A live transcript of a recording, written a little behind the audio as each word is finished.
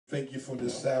Thank you for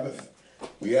this Sabbath.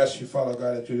 We ask you, Father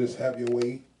God, that you just have your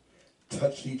way.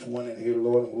 Touch each one in here,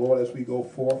 Lord. And Lord, as we go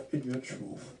forth in your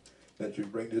truth, that you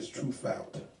bring this truth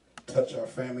out. Touch our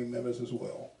family members as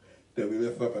well. That we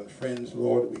lift up and friends,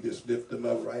 Lord, we just lift them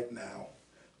up right now.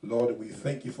 Lord, we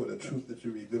thank you for the truth that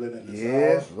you're revealing in this hour.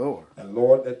 Yes, Lord. And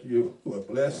Lord, that you will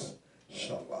bless.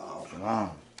 Shalom.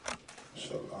 Shalom.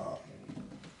 Shalom.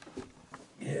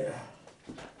 Yeah.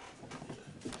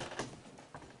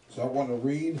 So I want to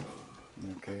read.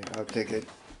 Okay, I'll take it.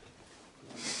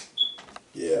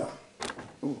 Yeah.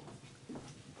 Ooh.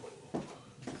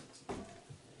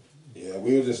 Yeah,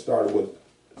 we'll just start with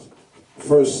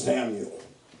 1 Samuel.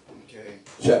 Okay.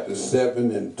 Chapter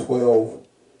 7 and 12.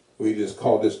 We just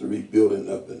call this the rebuilding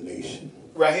of the nation.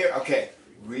 Right here? Okay.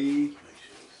 Rebuilding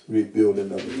of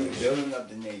the nation. Rebuilding of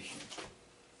the nation.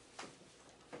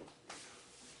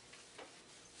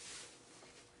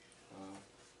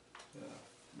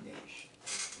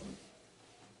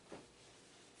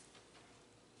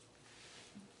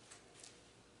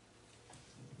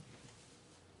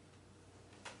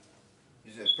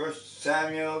 Is it 1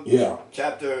 Samuel? Yeah.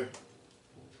 Chapter.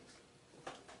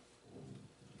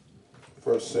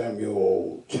 1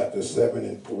 Samuel chapter 7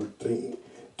 and 13.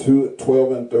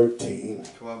 12 and 13.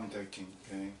 12 and 13,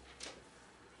 okay.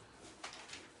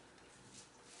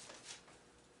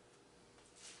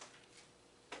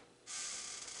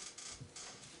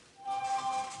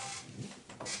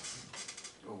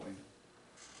 Oh, wait.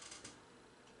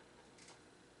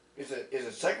 Is it 2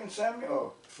 Samuel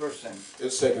or 1 Samuel?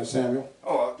 It's 2 Samuel.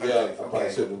 Oh, okay. Yeah, I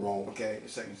probably said it wrong. Okay,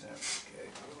 it's 2 Samuel. Okay.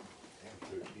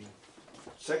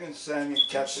 2 Samuel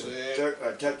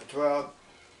chapter 12,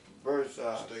 verse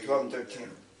 12 and 13. 2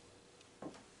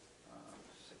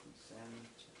 Samuel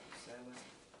chapter 7.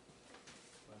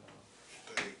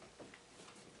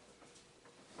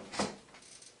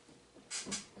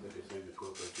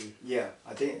 Yeah,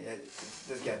 I think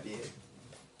this got to be it.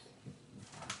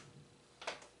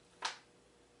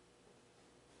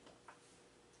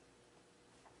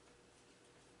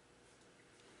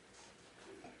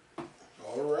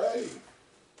 All right.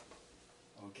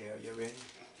 Okay, are you ready?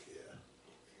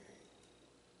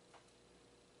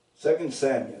 Yeah. 2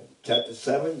 Samuel chapter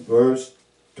 7, verse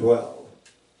 12.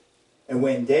 And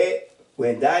when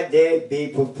thy day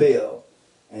be fulfilled,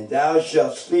 and thou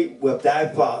shalt sleep with thy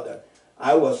father,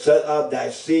 I will set up thy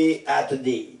seed after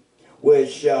thee,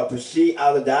 which shall proceed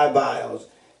out of thy bowels,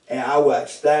 and I will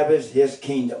establish his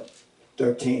kingdom.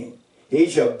 13. He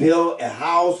shall build a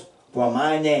house for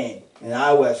my name, and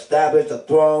I will establish the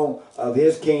throne of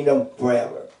his kingdom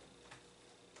forever.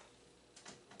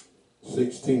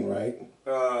 16, right?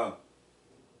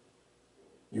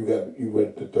 You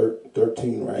went to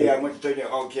 13, right? Yeah, I went to 13.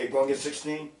 Okay, go and get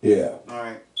 16? Yeah. All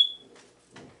right.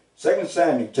 2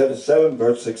 Samuel chapter 7,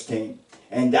 verse 16.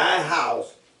 And thy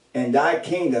house and thy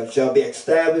kingdom shall be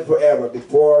established forever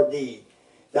before thee.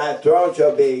 Thy throne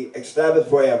shall be established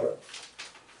forever.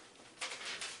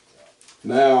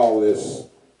 Now let's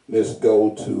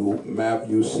go to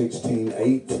Matthew 16,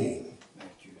 18.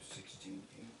 Matthew 16,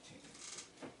 18.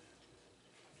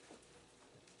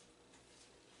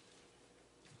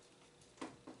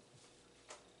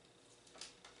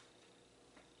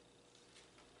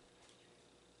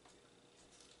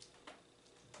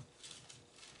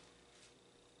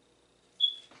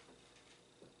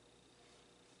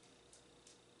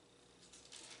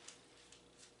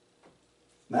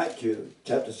 Matthew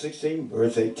chapter 16,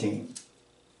 verse 18.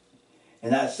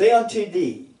 And I say unto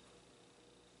thee,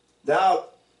 thou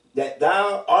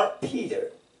art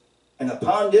Peter, and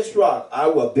upon this rock I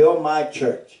will build my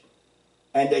church,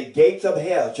 and the gates of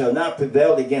hell shall not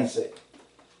prevail against it.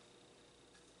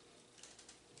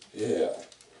 Yeah.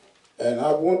 And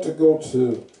I want to go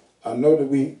to, I know that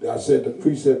I said the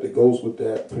precept that goes with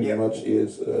that pretty much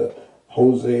is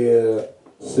Hosea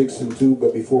 6 and 2,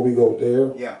 but before we go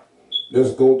there,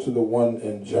 let's go to the one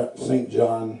in St.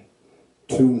 John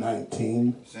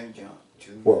 2:19. St. John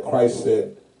 2. Where Christ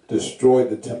said, destroy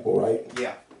the temple, right?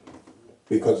 Yeah.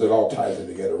 Because it all ties in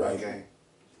together, right? Okay.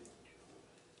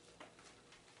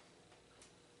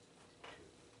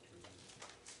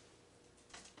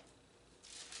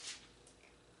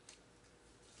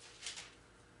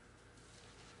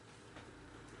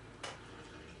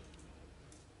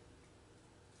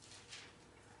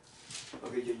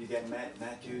 Okay, you got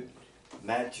Matthew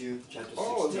chapter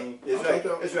 16. It's right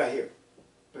here. It's right here.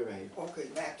 Okay,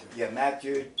 Matthew. Yeah,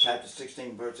 Matthew chapter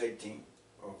 16, verse 18.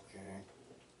 Okay.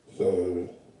 So,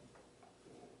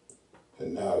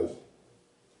 and now it's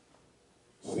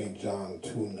St. John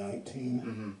 2:19.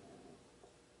 Mm-hmm.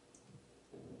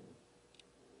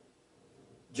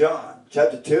 John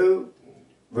chapter 2,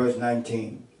 verse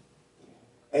 19.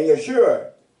 And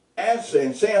Yashar'el answered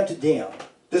and said unto them,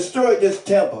 destroy this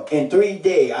temple, in 3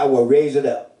 days I will raise it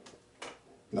up.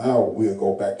 Now we'll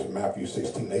go back to Matthew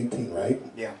 16:18, right?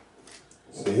 Yeah.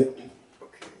 See it?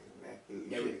 Okay.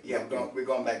 Matthew. We're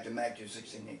going back to Matthew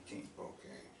 16:18. Okay.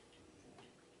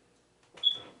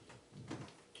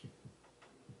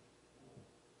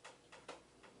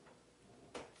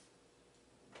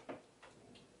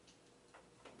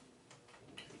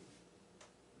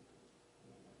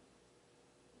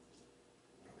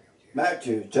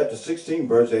 Matthew chapter 16,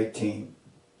 verse 18.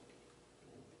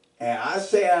 And I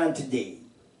say unto thee,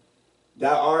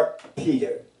 thou art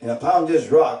Peter, and upon this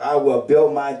rock I will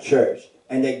build my church,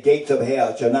 and the gates of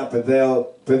hell shall not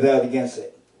prevail against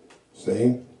it.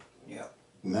 See? Yeah.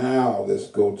 Now let's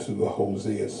go to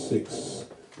Hosea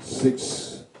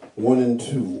 1 and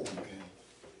 2.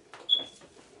 Okay.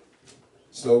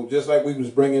 So just like we was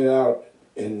bringing it out,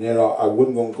 and then I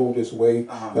wasn't going to go this way,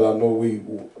 because I know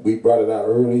we brought it out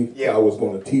early. Yeah. I was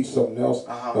going to teach something else.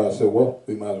 Uh-huh. I said, well,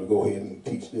 we might as well go ahead and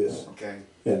teach this. Okay.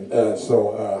 And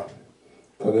so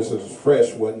this is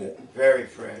fresh, wasn't it? Very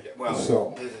fresh. Well,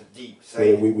 So- this is deep. So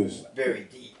Say we was, very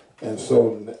deep. and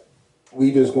so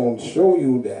we just going to show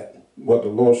you that what the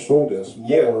Lord showed us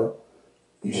more.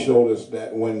 He showed us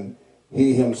that when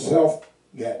He Himself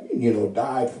got,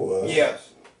 died for us.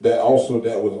 Yes. That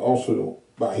was also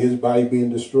by His body being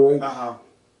destroyed. Uh-huh.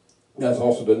 That's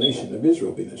also the nation of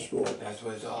Israel being destroyed. That's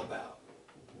what it's all about.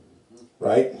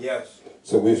 Right? Yes.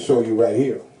 So we'll show you right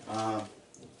here.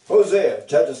 Hosea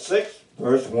chapter 6,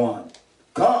 verse 1.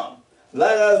 Come,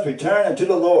 let us return unto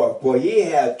the Lord, for He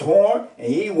hath torn,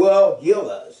 and He will heal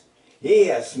us. He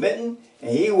hath smitten,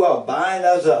 and He will bind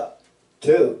us up.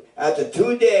 2. After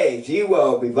 2 days He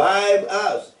will revive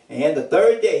us, and in the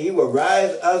 3rd day He will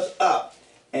rise us up,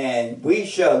 and we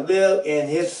shall live in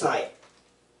His sight.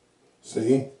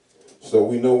 See? So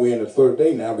we know we're in the 3rd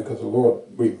day now because the Lord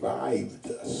revived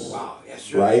us. Wow, that's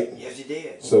true. Right? Yes, He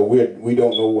did. So we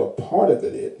don't know what part of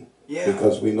it is. Yeah.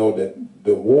 Because we know that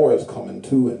the war is coming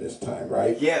too in this time,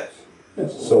 right? Yes.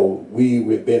 And so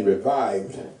we've been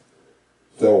revived.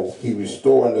 So He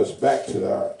restoring us back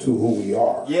to who we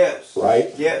are. Yes.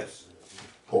 Right? Yes.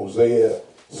 Hosea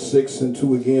 6 and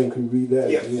 2 again. Can you read that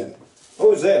again?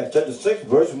 Hosea chapter 6,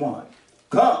 verse 1.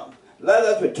 Come, let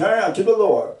us return unto the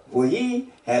Lord, for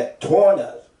He hath torn,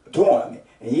 and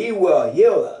He will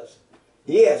heal us.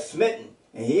 He hath smitten,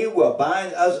 and He will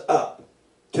bind us up.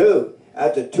 2.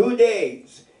 After 2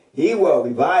 days He will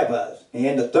revive us, and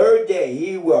in the 3rd day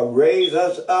He will raise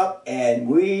us up, and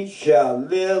we shall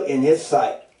live in His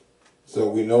sight. So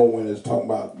we know when it's talking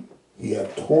about He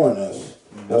hath torn us,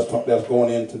 that's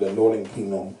going into the northern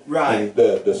kingdom. Right. And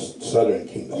the southern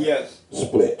kingdom. Yes.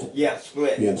 Split. Yes,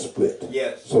 split. Being split.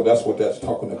 Yes. So that's what that's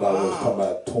talking about. When it's talking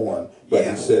about torn. But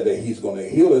Yeah. He said that He's going to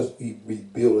heal us. He's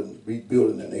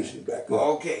rebuilding the nation back up.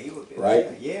 Okay, He will be.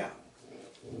 Right? Yeah.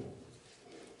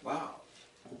 Wow.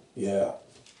 Yeah.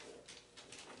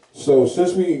 So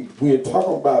since we are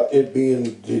talking about it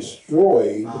being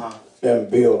destroyed and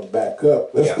built back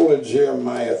up, let's go to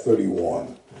Jeremiah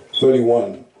 31.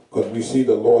 31, because we see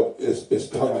the Lord is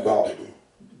talking about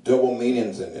double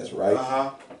meanings in this,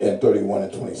 right? In 31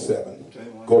 and 27.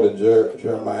 31. Go to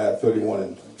Jeremiah 31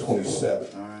 and 27.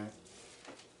 All right.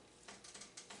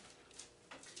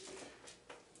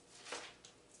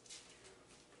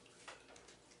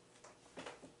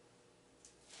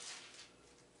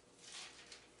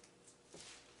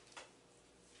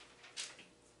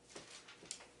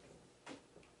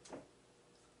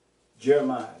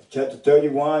 Jeremiah chapter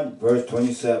 31, verse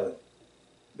 27.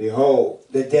 Behold,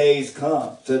 the days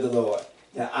come, said the Lord,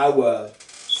 that I will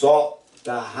salt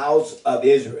the house of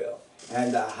Israel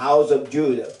and the house of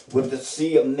Judah with the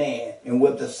sea of man and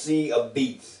with the sea of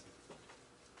beasts.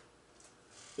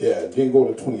 Yeah, then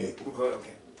go to 28.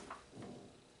 Okay.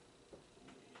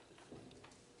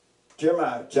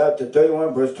 Jeremiah chapter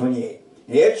 31, verse 28.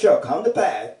 And it shall come to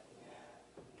pass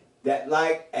that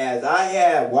like as I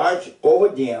have watched over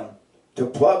them to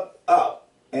pluck up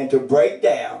and to break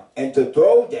down and to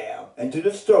throw down and to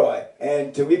destroy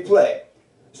and to replay,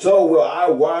 so will I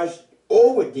watch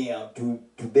over them to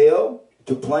build,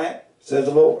 to plant, says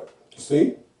the Lord.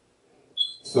 See?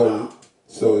 So,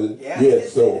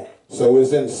 so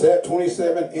it's in set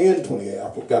 27 and 28.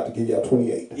 I forgot to give y'all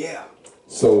 28. Yeah.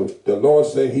 So the Lord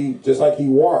said just like He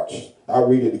watched. I'll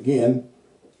read it again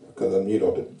because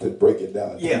to break it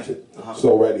down and teach it.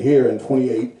 So right here in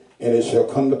 28, and it shall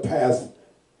come to pass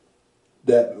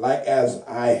that like as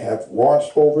I have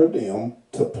watched over them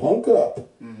to plunk up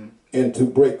and to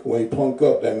break. When He plunk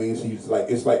up, that means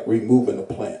it's like removing a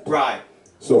plant. Right.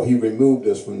 So He removed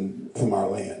us from our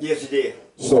land. Yes, He did.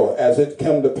 So as it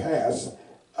come to pass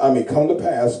come to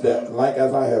pass that like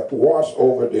as I have watched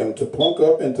over them to plunk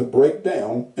up and to break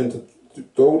down and to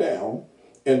throw down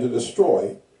and to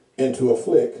destroy and to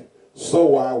afflict,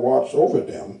 so I watch over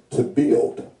them to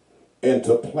build and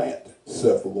to plant,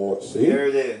 saith the Lord. See? There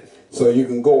it is. So you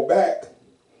can go back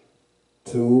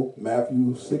to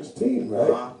Matthew 16,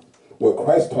 right? Where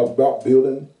Christ talks about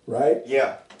building, right?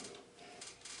 Yeah.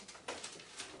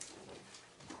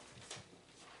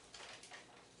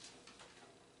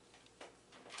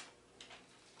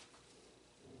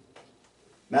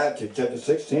 Matthew chapter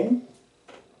 16,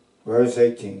 verse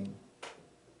 18.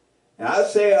 And I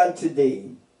say unto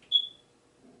thee,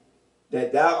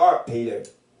 that thou art Peter,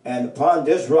 and upon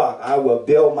this rock I will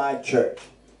build my church,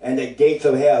 and the gates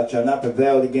of hell shall not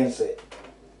prevail against it.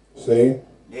 See?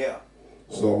 Yeah.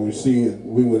 So we see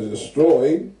we were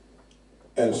destroyed,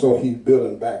 and so he's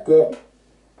building back up.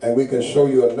 And we can show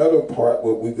you another part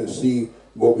where we can see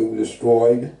what we were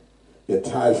destroyed. It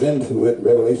ties into it,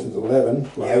 Revelations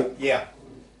 11, right? Yeah.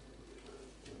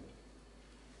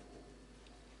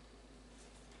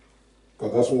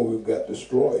 Because that's when we got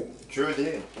destroyed. Sure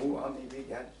did. Oh, I mean, we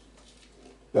got it.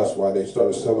 That's why they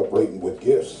started celebrating with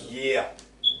gifts. Yeah.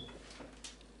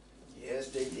 Yes,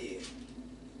 they did.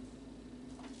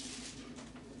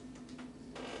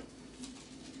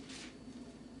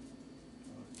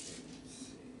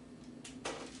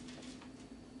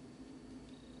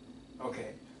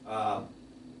 Okay.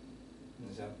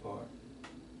 Is that part?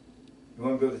 You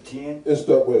want to go to 10? It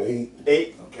start with 8.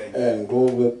 8? Okay. And go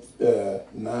with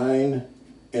 9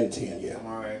 and 10, yeah.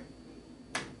 All right.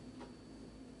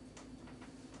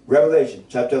 Revelation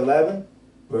chapter 11,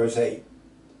 verse 8.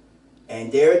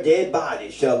 And their dead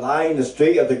bodies shall lie in the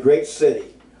street of the great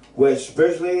city, which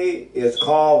spiritually is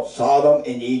called Sodom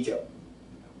in Egypt,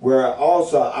 where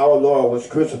also our Lord was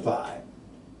crucified.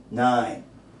 9.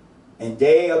 And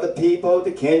they of the people,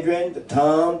 the kindred, the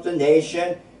tongues, the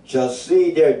nation, shall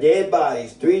see their dead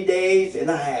bodies 3 days and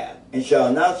a half, and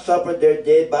shall not suffer their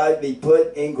dead bodies be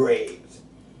put in graves.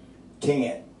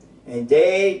 10. And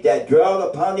they that dwell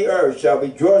upon the earth shall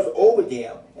rejoice over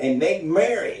them, and make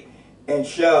merry, and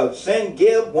shall send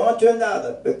gift one to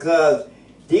another, because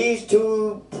these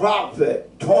two prophets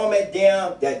torment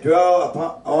them that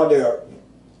dwell on the earth.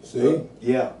 See?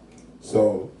 Yeah.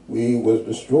 So we was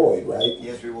destroyed, right?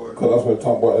 Yes, we were. Because that's what we're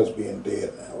talking about us being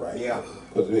dead now, right? Yeah.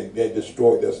 Because they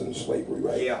destroyed us in slavery,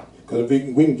 right? Yeah. Because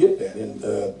we can get that in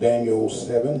Daniel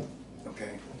 7.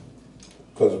 Okay.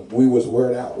 Because we was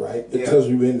word out, right? It tells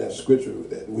you in that scripture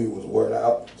that we was word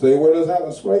out. So they word us out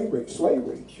in slavery.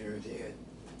 Sure did.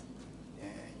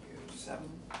 Daniel 7.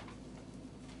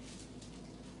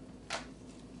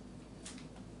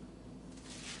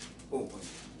 Oh, wait.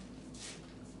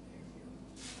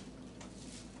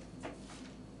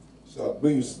 So I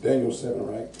believe it's Daniel 7,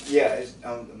 right? Yeah, it's,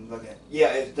 I'm looking at.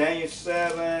 Yeah, it's Daniel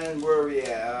 7. Where are we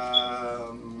at?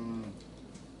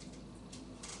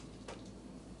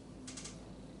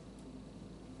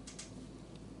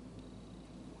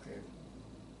 Okay.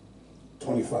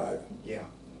 25. Yeah.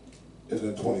 It's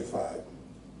in 25.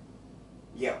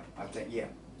 Yeah, I think, yeah.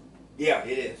 Yeah,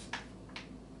 it is.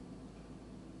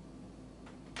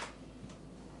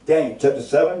 Daniel chapter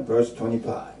 7, verse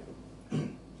 25.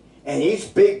 And he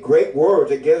spake great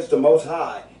words against the Most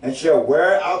High, and shall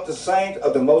wear out the saints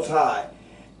of the Most High,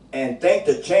 and think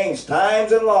to change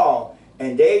times and law,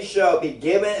 and they shall be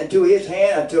given into his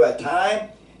hand until a time,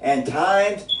 and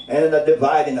times, and a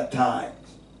dividing of times.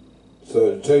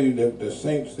 So to tell you that the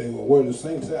saints, they will wear the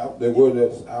saints out. They were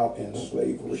us out in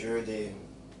slavery. Sure did.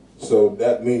 So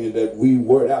that means that we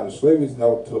were out in slavery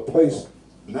now to a place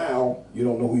now you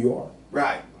don't know who you are.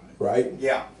 Right. Right?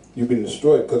 Yeah. You've been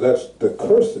destroyed because that's the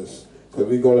curses. Because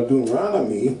we go to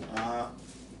Deuteronomy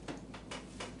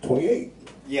 28.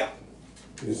 Yeah.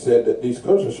 He said that these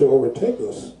curses shall overtake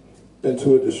us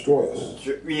until it destroy us.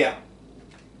 Sure, yeah.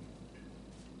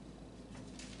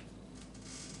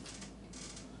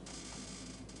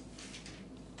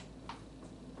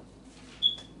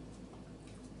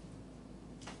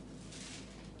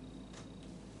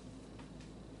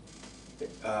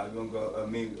 You want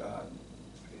to go,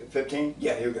 15?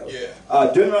 Yeah, here we go.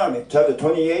 Yeah. Deuteronomy chapter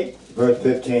 28, verse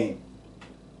 15.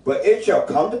 But it shall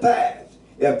come to pass,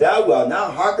 if thou wilt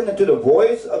not hearken unto the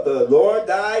voice of the Lord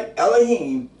thy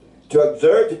Elohim, to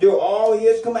observe to do all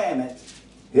his commandments,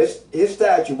 his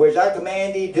statute, which I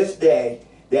command thee this day,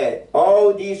 that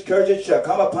all these curses shall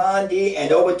come upon thee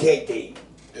and overtake thee.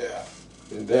 Yeah.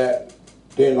 And that,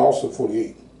 then also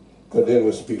 48. Because then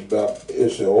we speak about it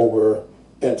shall over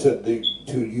until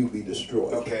you be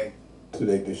destroyed. Okay. Till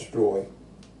they destroy.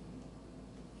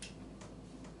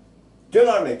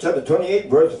 Deuteronomy chapter 28,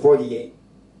 verse 48.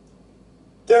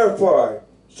 Therefore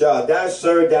shall thou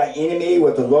serve thy enemy,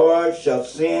 with the Lord shall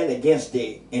sin against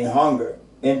thee in hunger,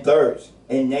 in thirst,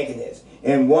 in nakedness,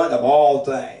 in want of all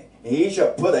things. And he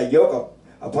shall put a yoke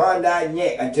upon thy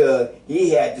neck until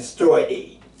he had destroyed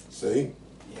thee. See?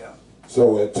 Yeah.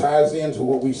 So it ties into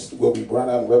what we brought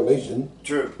out in Revelation.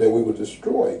 True. That we were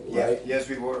destroyed, Yeah. right? Yes,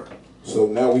 we were. So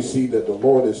now we see that the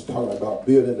Lord is talking about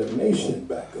building the nation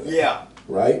back up. Yeah.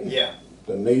 Right? Yeah.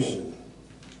 The nation.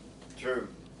 True.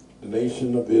 The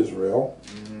nation of Israel.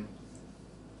 Mm-hmm.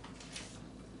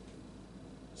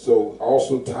 So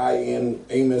also tie in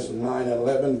Amos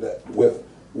 9:11 that with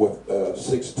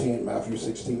 16, Matthew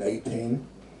 16:18.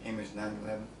 Amos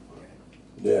 9:11. Okay.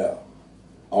 Yeah.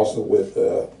 Also with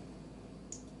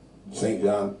St.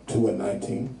 John 2:19.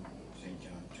 St.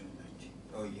 John 2:19.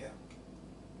 Oh yeah.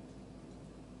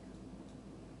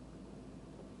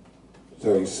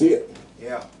 So you see it.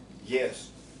 Yeah. Yes.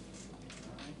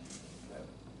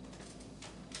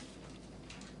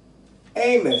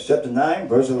 Amos chapter 9,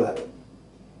 verse 11.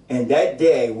 In that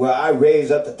day will I raise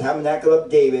up the tabernacle of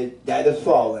David that is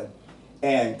fallen,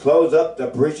 and close up the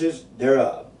breaches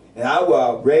thereof. And I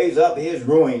will raise up his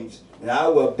ruins, and I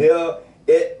will build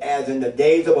it as in the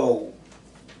days of old.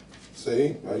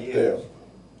 See? Right Yes. there.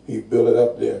 He built it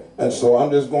up there. And so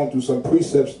I'm just going through some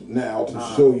precepts now to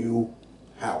show you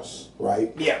house,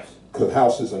 right? Yes. Because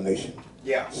house is a nation.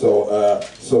 Yeah. So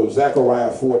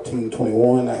Zechariah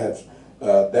 14:21, I have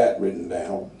that written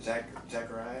down.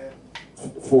 Zechariah.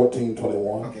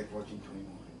 14:21. Okay, 14:21.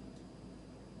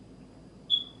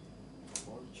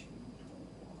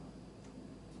 14:21.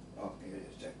 Oh, here it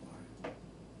is, Zechariah.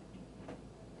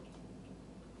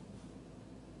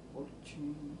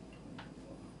 14:21.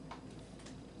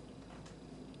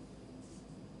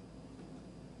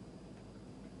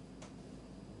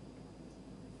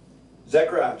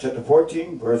 Zechariah chapter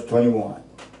 14, verse 21.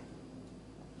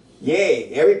 Yea,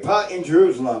 every pot in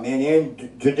Jerusalem and in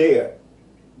Judah,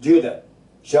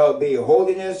 shall be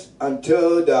holiness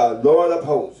unto the Lord of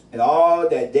hosts, and all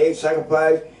that they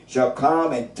sacrifice shall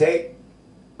come and take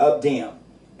of them,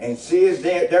 and seize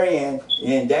therein.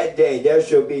 In that day there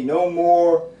shall be no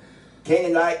more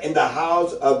Canaanite in the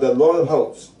house of the Lord of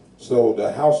hosts. So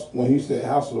the house, when he said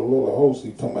house of the Lord of hosts,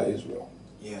 he's talking about Israel,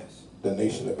 Yes. the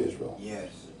nation of Israel. Yes.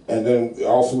 And then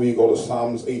also we go to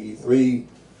Psalms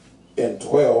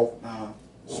 83:12,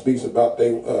 speaks about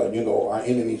our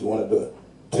enemies wanted to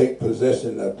take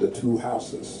possession of the two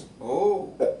houses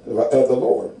Oh. of the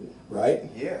Lord, right?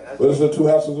 Yeah. That's What is the two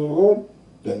houses of the Lord?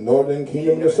 The northern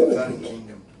kingdom and the southern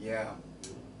kingdom. Yeah.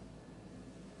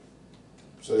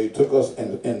 So they took us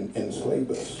and enslaved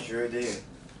us. Sure did.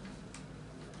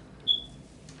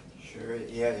 Sure.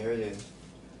 Yeah. There it is.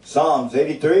 Psalms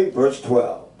 83, verse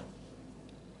 12.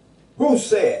 Who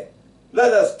said,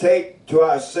 let us take to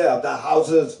ourselves the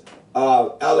houses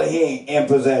of Elohim in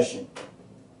possession?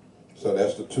 So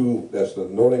that's the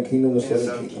northern kingdom and the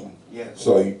southern kingdom. Yes.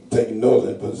 So you taking those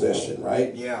in possession,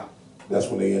 right? Yeah. That's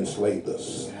when they enslaved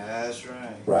us, That's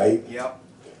right. right? Yep.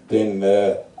 Then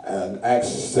in Acts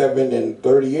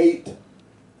 7:38,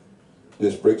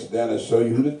 this breaks it down and show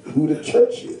you who the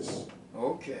church is.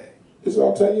 Okay. It's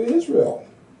all telling you Israel,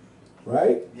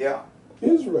 right? Yeah.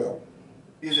 Israel.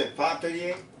 You said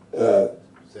 5:38?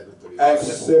 Acts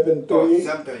 7:38. Oh,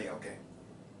 7:30. Okay.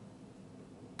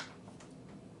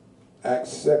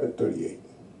 Acts 7:38.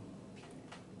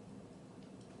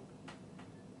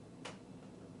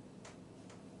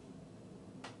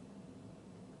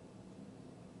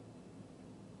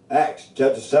 Acts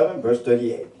chapter 7, verse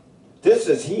 38. This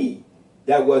is he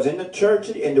that was in the church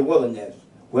in the wilderness,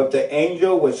 with the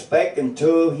angel which spake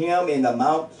unto him in the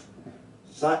Mount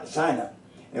Sinai,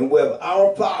 and with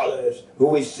our fathers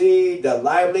who received the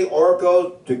lively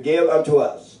oracles to give unto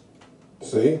us.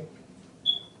 See?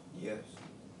 Yes.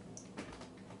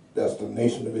 That's the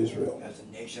nation of Israel. That's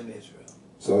the nation of Israel.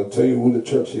 So I'll tell you who the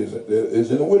church is. It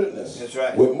is in the wilderness. That's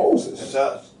right. With Moses. That's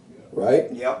us.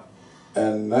 Right? Yep.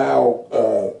 And now,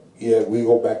 we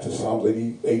go back to Psalms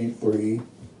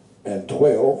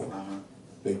 83:12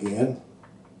 again.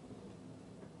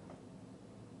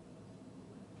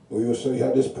 We will show you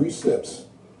how this precepts.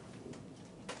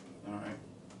 All right.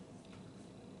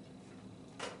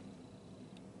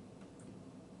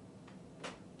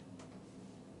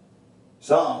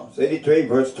 Psalms 83,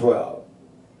 verse 12.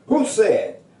 Who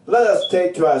said, let us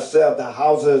take to ourselves the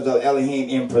houses of Elohim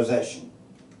in possession?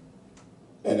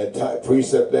 And the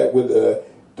precept that with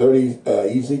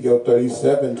Ezekiel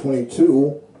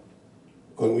 37:22,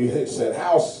 when we said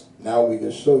house, now we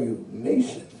can show you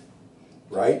nation,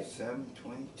 right?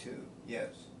 7:22.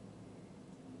 Yes.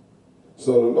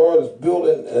 So the Lord is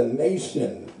building a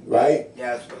nation right?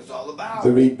 Yeah, that's what it's all about.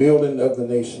 The rebuilding of the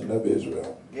nation of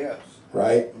Israel, Yes.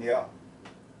 right? Yeah.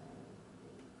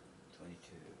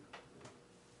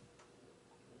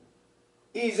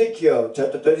 22. Ezekiel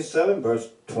chapter 37, verse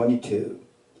 22.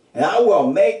 And I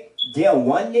will make them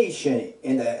one nation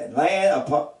in the land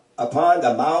upon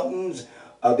the mountains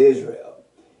of Israel.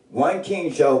 One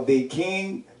king shall be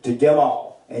king to them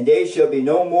all, and they shall be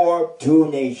no more two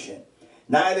nations.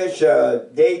 Neither shall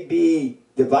they be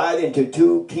divided into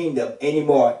two kingdoms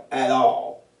anymore at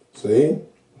all. See?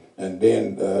 And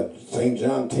then St.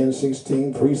 John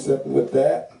 10:16, precept with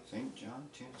that. St. John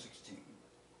 10:16.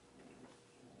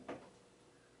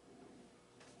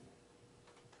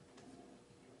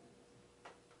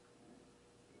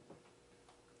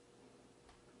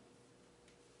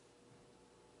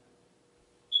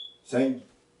 St.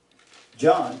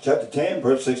 John chapter 10,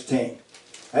 verse 16.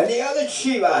 And the other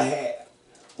sheep I have,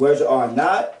 which are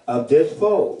not of this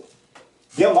fold,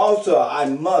 them also I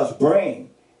must bring,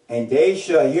 and they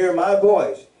shall hear my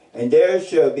voice, and there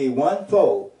shall be one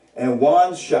fold and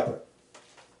one shepherd.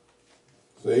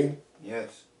 See?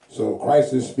 Yes. So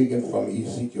Christ is speaking from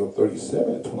Ezekiel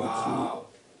 37:22. Wow.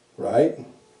 Right?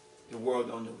 The world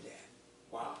don't know that.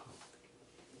 Wow.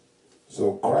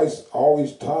 So Christ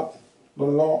always taught the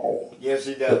law, Yes,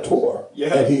 he the does. Torah.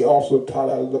 Yeah. And he also taught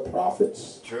out of the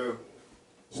prophets. True.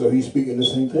 So he's speaking the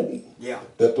same thing Yeah.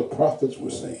 that the prophets were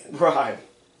saying. Right.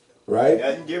 Right?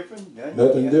 Nothing different.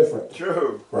 Nothing different.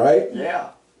 True. Right? Yeah.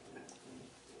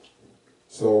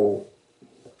 So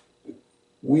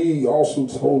we also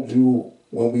told you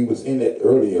when we was in it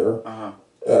earlier,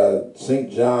 St.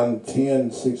 John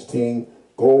 10:16,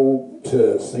 go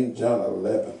to St. John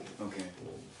 11. Okay.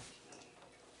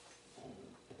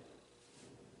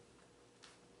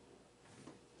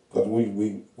 Because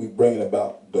we bringing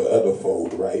about the other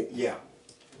fold, right? Yeah.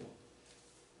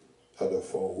 Other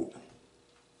fold.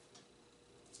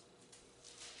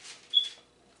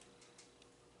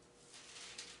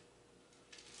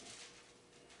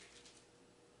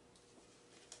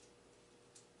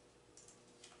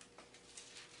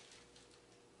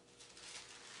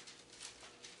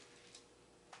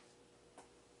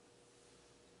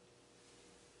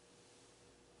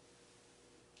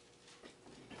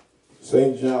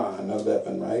 St. John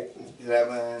 11, right?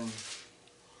 11.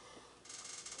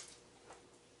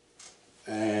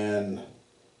 And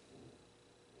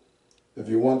if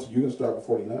you want to, you can start with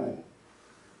 49.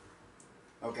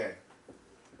 Okay.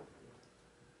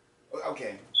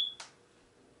 Okay.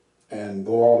 And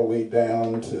go all the way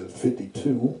down to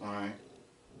 52. All right.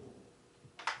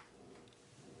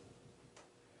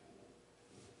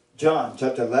 John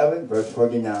chapter 11, verse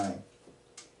 49.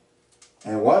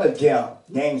 And one of them,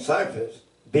 named Cyprus,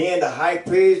 being the high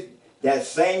priest that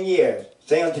same year,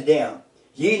 say unto them,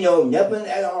 Ye know nothing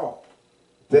at all.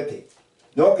 50.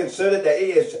 Nor consider that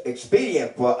it is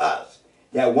expedient for us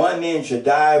that one man should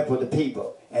die for the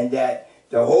people, and that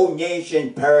the whole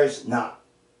nation perish not.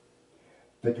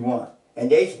 51. And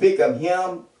they speak of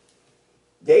him,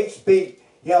 they speak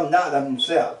him not of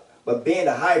himself, but being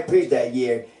the high priest that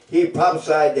year, he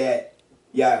prophesied that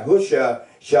Yahushua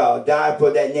shall die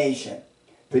for that nation.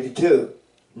 52.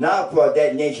 Not for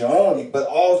that nation only, but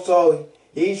also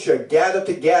he should gather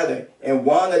together in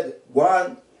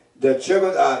one the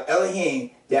children of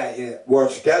Elohim that were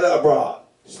scattered abroad.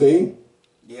 See?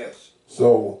 Yes.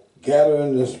 So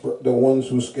gathering the ones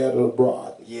who scattered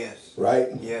abroad. Yes. Right?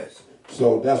 Yes.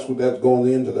 So that's what that's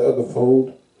going into the other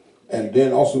fold. And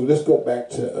then also, let's go back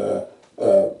to,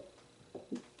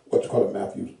 what you call it,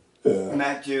 Matthew?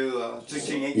 Matthew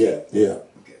 16, 18. Yeah, yeah.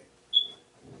 Okay.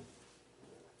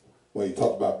 Where he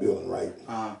talked about building, right?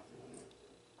 Uh-huh.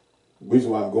 The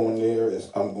reason why I'm going there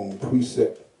is I'm going to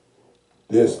precept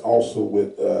this also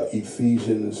with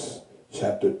Ephesians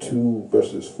chapter 2,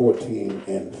 verses 14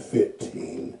 and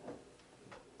 15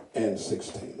 and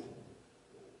 16.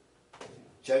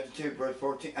 Chapter 2, verse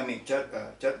 14. I mean,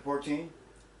 chapter 14.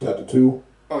 Chapter 2,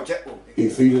 Oh,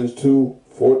 Ephesians 2,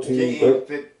 14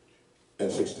 15.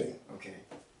 and 16. Okay.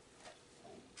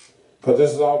 Because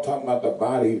this is all talking about the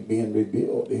body being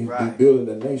rebuilt. He's rebuilding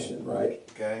the nation, right?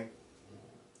 Okay.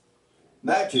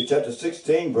 Matthew chapter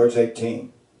 16, verse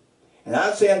 18. And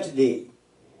I say unto thee,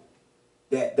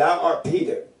 that thou art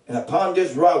Peter, and upon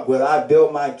this rock will I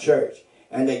build my church,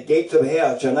 and the gates of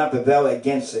hell shall not prevail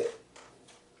against it.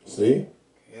 See?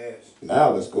 Yes. Now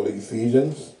let's go to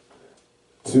Ephesians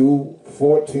 2,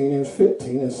 14 and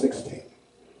 15 and 16.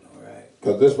 All right.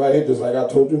 Because this right here, just like I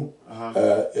told you,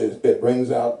 it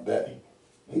brings out that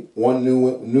one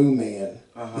new man.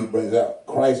 He brings out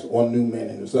Christ, one new man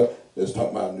in himself. It's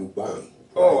talking about a new body.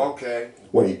 Oh, okay.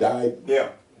 When he died. Yeah.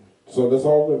 So that's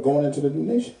all going into the new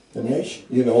nation. The nation,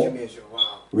 you know,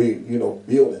 Wow.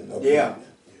 building. Yeah.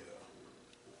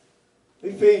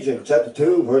 Ephesians chapter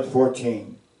 2, verse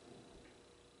 14.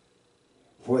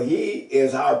 For he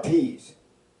is our peace,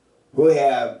 who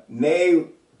have made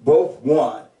both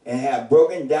one, and have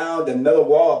broken down the middle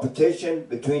wall of partition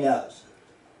between us.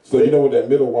 So you know what that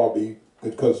middle wall be?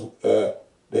 Because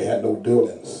they had no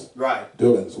dealings. Right.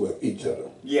 Dealings with each other.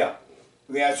 Yeah.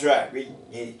 That's right. We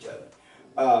hate each other.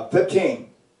 15.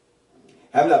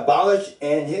 Having abolished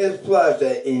in his flesh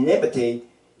the iniquity,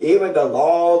 even the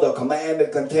law, the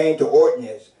commandment contained to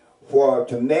ordinance, for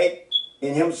to make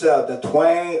in himself the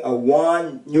twain of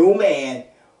one new man,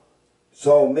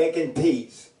 so making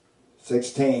peace.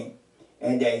 16.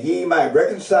 And that he might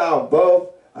reconcile both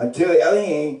unto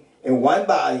Elohim in one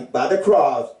body by the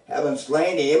cross, having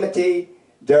slain the enmity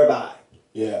thereby.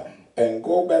 Yeah. And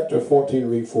go back to 14,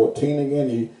 read 14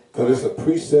 again, because it's a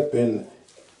precept in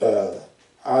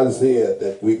Isaiah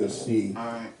that we can see. All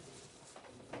right.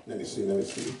 Let me see.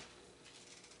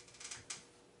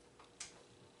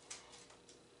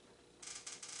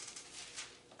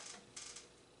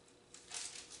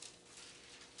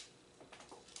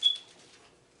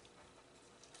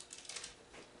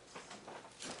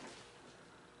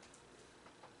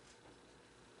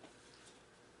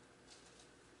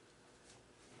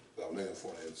 I'm looking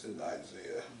for it. It's in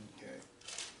Isaiah. Okay.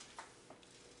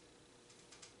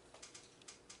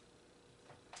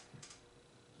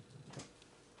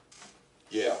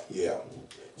 Yeah.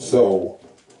 So,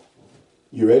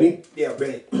 you ready? Yeah,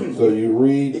 ready. So you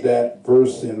read that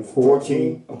verse in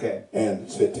 14 Okay.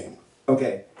 and 15.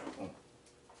 Okay.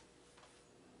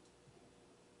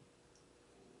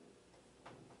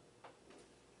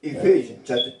 Ephesians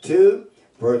chapter 2,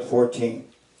 verse 14.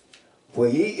 For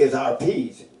he is our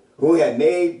peace, who had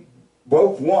made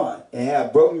both one, and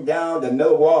have broken down the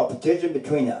middle wall of partition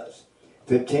between us.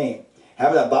 15.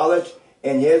 Having abolished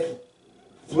in his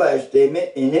flesh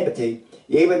the iniquity,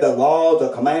 even the law, the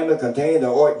commandment contained the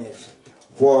ordinance,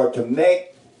 for to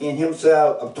make in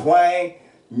himself of twain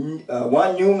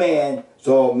one new man,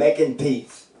 so making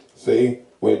peace. See,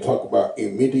 when you talk about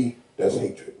enmity, that's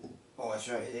hatred. Oh, that's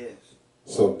right. It is.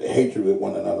 So the hatred with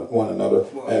one another,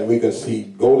 and we can see.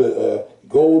 Go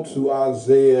to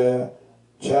Isaiah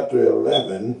chapter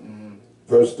 11,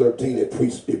 verse 13. It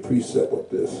precept with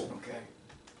this. Okay.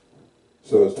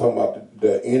 So it's talking about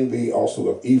the envy also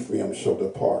of Ephraim shall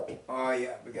depart. Oh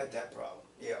yeah, we got that problem.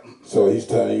 Yeah. So he's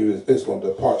telling you it's going to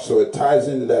depart. So it ties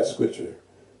into that scripture.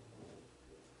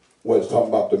 Where it's talking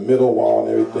about the middle wall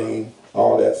and everything,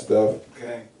 all that stuff.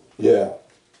 Okay. Yeah.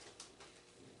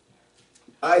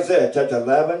 Isaiah chapter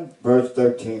 11, verse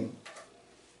 13.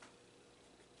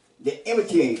 The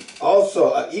enmity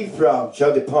also of Ephraim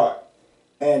shall depart,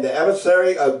 and the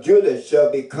adversary of Judah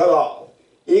shall be cut off.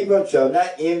 Ephraim shall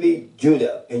not envy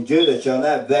Judah, and Judah shall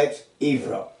not vex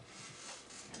Ephraim.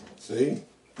 See?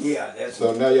 Yeah, that's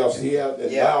So now y'all see how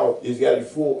and Yeah. now you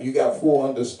got full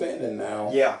understanding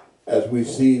now. yeah. As we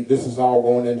see, this is all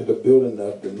going into the building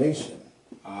of the nation,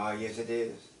 Ah, yes, it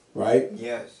is. right?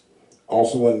 Yes.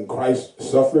 Also, when Christ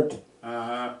suffered,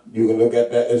 you can look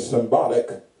at that as symbolic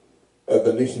of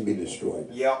the nation be destroyed.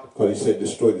 Yeah. Because he said,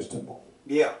 destroy this temple.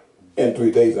 Yeah. In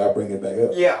 3 days, I'll bring it back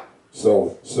up. Yeah.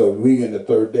 So we in the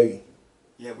third day,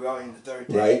 Yeah, we are in the third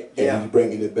day. right? And Yeah. he's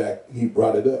bringing it back. He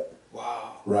brought it up,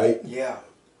 Wow. right? Yeah.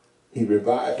 He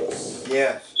revived us.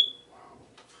 Yes.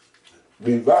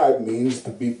 Revive means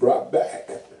to be brought back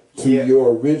to Yeah.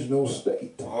 your original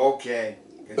state Okay.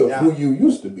 'Cause of now- who you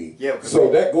used to be. Yeah, 'cause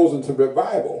So that goes into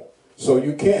revival. So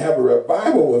you can't have a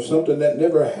revival of something that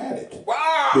never had it.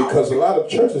 Wow. Because a lot of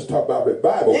churches talk about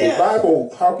revival. Yeah.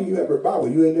 Revival, how can you have revival?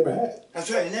 You ain't never had it.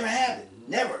 That's right. It never happened.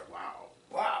 Never. Wow.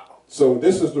 Wow. So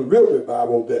this is the real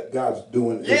revival that God's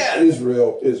doing. Yeah.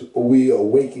 Israel is we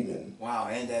awakening, Wow.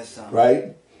 Ain't that something?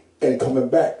 right? And coming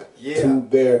back Yeah.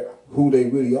 to who they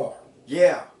really are.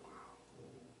 Yeah.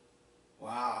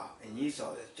 Wow. And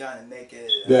Esau is trying to make it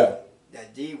Yeah.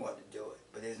 that D wanted to do it,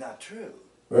 but it's not true.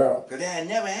 Yeah. Because they had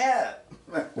never had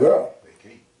it. Yeah.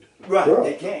 Right, Yeah.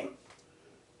 they can't.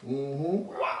 Mm-hmm.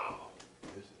 Wow.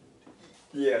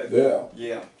 Yeah. Yeah.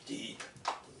 Yeah. Deep.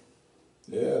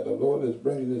 Yeah, the Lord is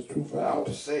bringing this truth I out.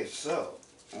 would say so.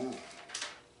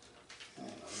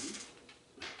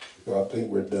 So I think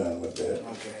we're done with that.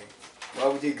 Okay.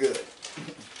 Well, we did good.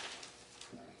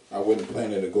 I wasn't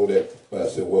planning to go there, but I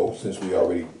said, well, since we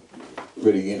already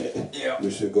in it, Yeah.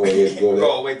 we should go ahead and go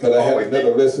Go away, there. Because I go had away.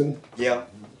 another lesson, Yeah.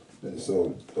 and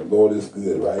so the Lord is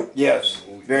good, right? Yes.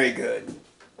 Very good.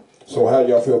 So how do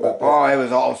y'all feel about that? Oh, it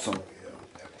was awesome.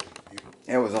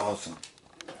 It was awesome.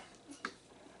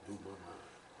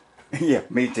 Yeah,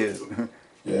 me too.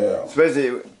 Yeah.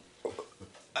 Especially,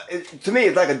 to me,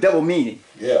 it's like a double meaning.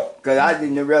 Yeah. Because I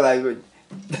didn't realize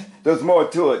there's more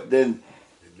to it than,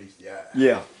 At least the eye.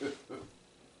 yeah.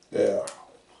 Yeah.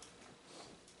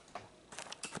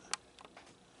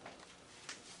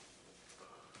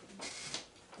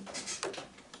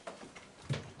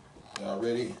 Y'all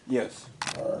ready? Yes.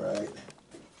 All right.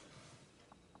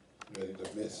 Ready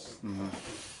to miss?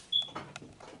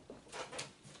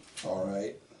 All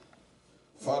right.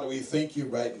 Father, we thank you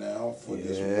right now for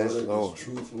this Yes, word, Lord. this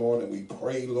truth, Lord, and we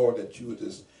pray, Lord, that you would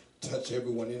just touch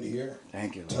everyone in here.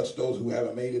 Thank you, Lord. Touch those who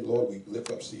haven't made it, Lord. We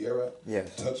lift up Sierra.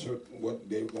 Yes. Touch her, what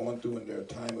they're going through in their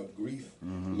time of grief.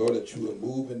 Lord, that you would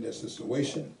move in their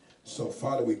situation. So,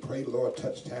 Father, we pray, Lord,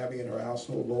 touch Tabby and her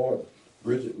household, Lord.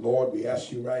 Bridget, Lord, we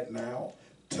ask you right now,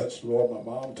 touch, Lord,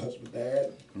 my mom, touch my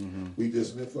dad. We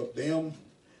just lift up them.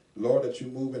 Lord, that you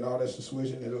move in all that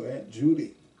situation and Aunt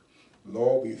Judy.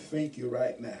 Lord, we thank you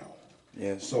right now.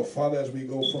 Yes. So, Father, as we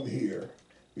go from here,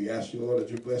 we ask you, Lord, that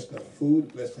you bless the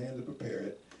food, bless the hands that prepare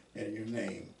it, and in your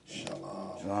name,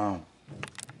 shalom. Shalom.